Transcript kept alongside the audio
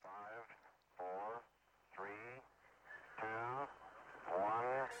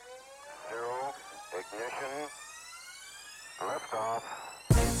Ignition. Liftoff.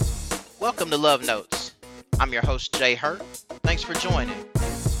 Welcome to Love Notes. I'm your host, Jay Hurt. Thanks for joining.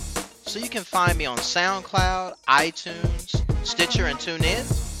 So you can find me on SoundCloud, iTunes, Stitcher, and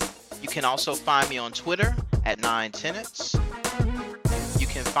TuneIn. You can also find me on Twitter at 9Tenants. You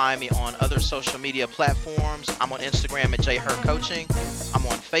can find me on other social media platforms. I'm on Instagram at Jay Hurt Coaching. I'm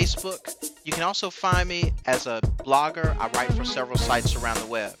on Facebook. You can also find me as a blogger. I write for several sites around the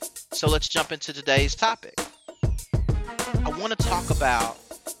web. So let's jump into today's topic. I want to talk about,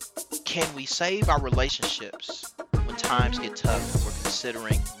 can we save our relationships when times get tough and we're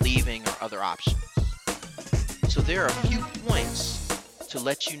considering leaving or other options? So there are a few points to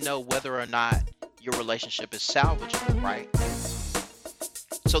let you know whether or not your relationship is salvageable, right?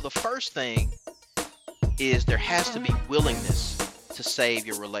 So the first thing is there has to be willingness to save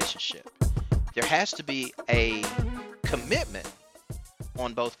your relationship. There has to be a commitment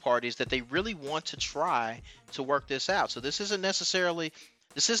on both parties that they really want to try to work this out. So this isn't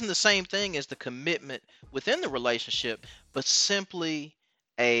the same thing as the commitment within the relationship, but simply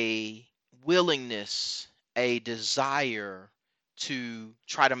a willingness, a desire to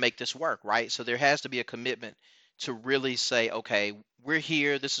try to make this work, right? So there has to be a commitment to really say, okay, we're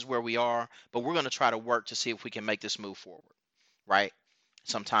here, this is where we are, but we're going to try to work to see if we can make this move forward, right?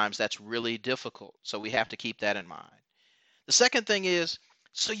 Sometimes that's really difficult, so we have to keep that in mind. The second thing is,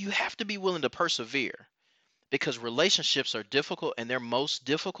 so you have to be willing to persevere, because relationships are difficult, and they're most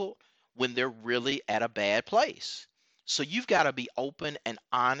difficult when they're really at a bad place. So you've got to be open and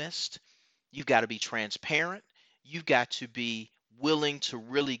honest. You've got to be transparent. You've got to be willing to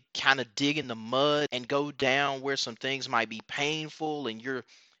really kind of dig in the mud and go down where some things might be painful and you're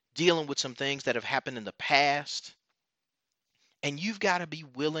dealing with some things that have happened in the past. And you've got to be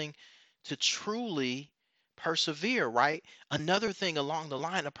willing to truly persevere, right? Another thing along the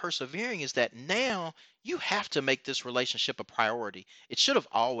line of persevering is that now you have to make this relationship a priority. It should have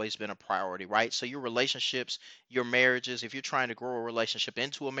always been a priority, right? So your relationships, your marriages, if you're trying to grow a relationship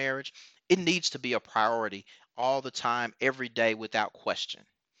into a marriage, it needs to be a priority all the time, every day, without question.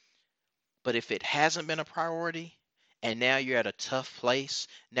 But if it hasn't been a priority and now you're at a tough place,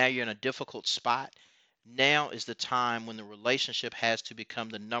 now you're in a difficult spot, now is the time when the relationship has to become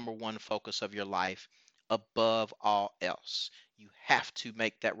the number one focus of your life above all else. You have to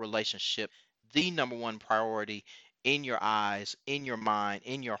make that relationship the number one priority in your eyes, in your mind,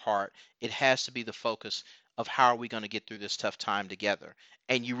 in your heart. It has to be the focus of how are we going to get through this tough time together.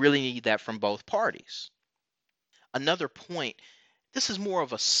 And you really need that from both parties. Another point, this is more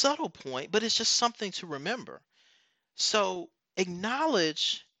of a subtle point, but it's just something to remember. So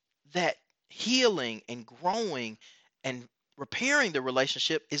acknowledge that healing and growing and repairing the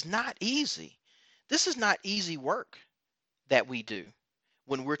relationship is not easy. This is not easy work that we do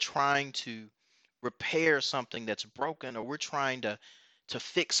when we're trying to repair something that's broken, or we're trying to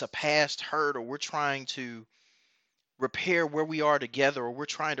fix a past hurt, or we're trying to repair where we are together, or we're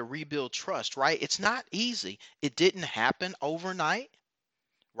trying to rebuild trust, right? It's not easy. It didn't happen overnight,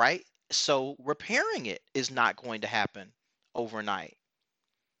 right? So repairing it is not going to happen overnight.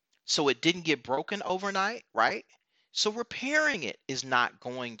 So it didn't get broken overnight, right? So repairing it is not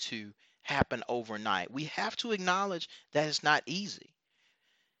going to happen overnight. We have to acknowledge that it's not easy.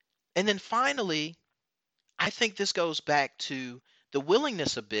 And then finally, I think this goes back to the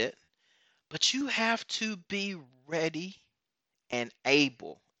willingness a bit, but you have to be ready and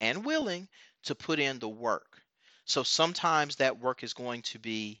able and willing to put in the work. So sometimes that work is going to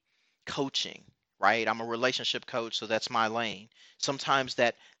be coaching, right? I'm a relationship coach, so that's my lane. Sometimes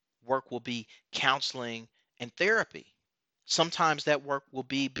that work will be counseling and therapy. Sometimes that work will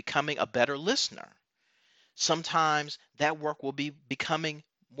be becoming a better listener. Sometimes that work will be becoming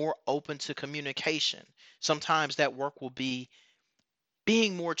more open to communication. Sometimes that work will be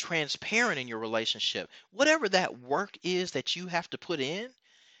being more transparent in your relationship. Whatever that work is that you have to put in,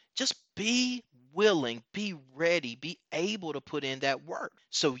 just be willing, be ready, be able to put in that work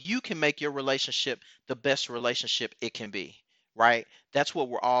so you can make your relationship the best relationship it can be, right? That's what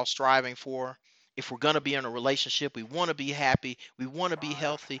we're all striving for. If we're going to be in a relationship, we want to be happy, we want to be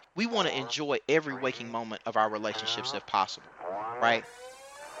healthy, we want to enjoy every waking moment of our relationships if possible, right?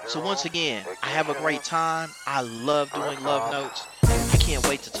 So once again, I have a great time. I love doing Love Notes. I can't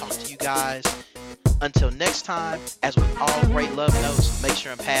wait to talk to you guys. Until next time, as with all great Love Notes, make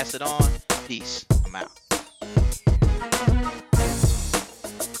sure and pass it on. Peace. I'm out.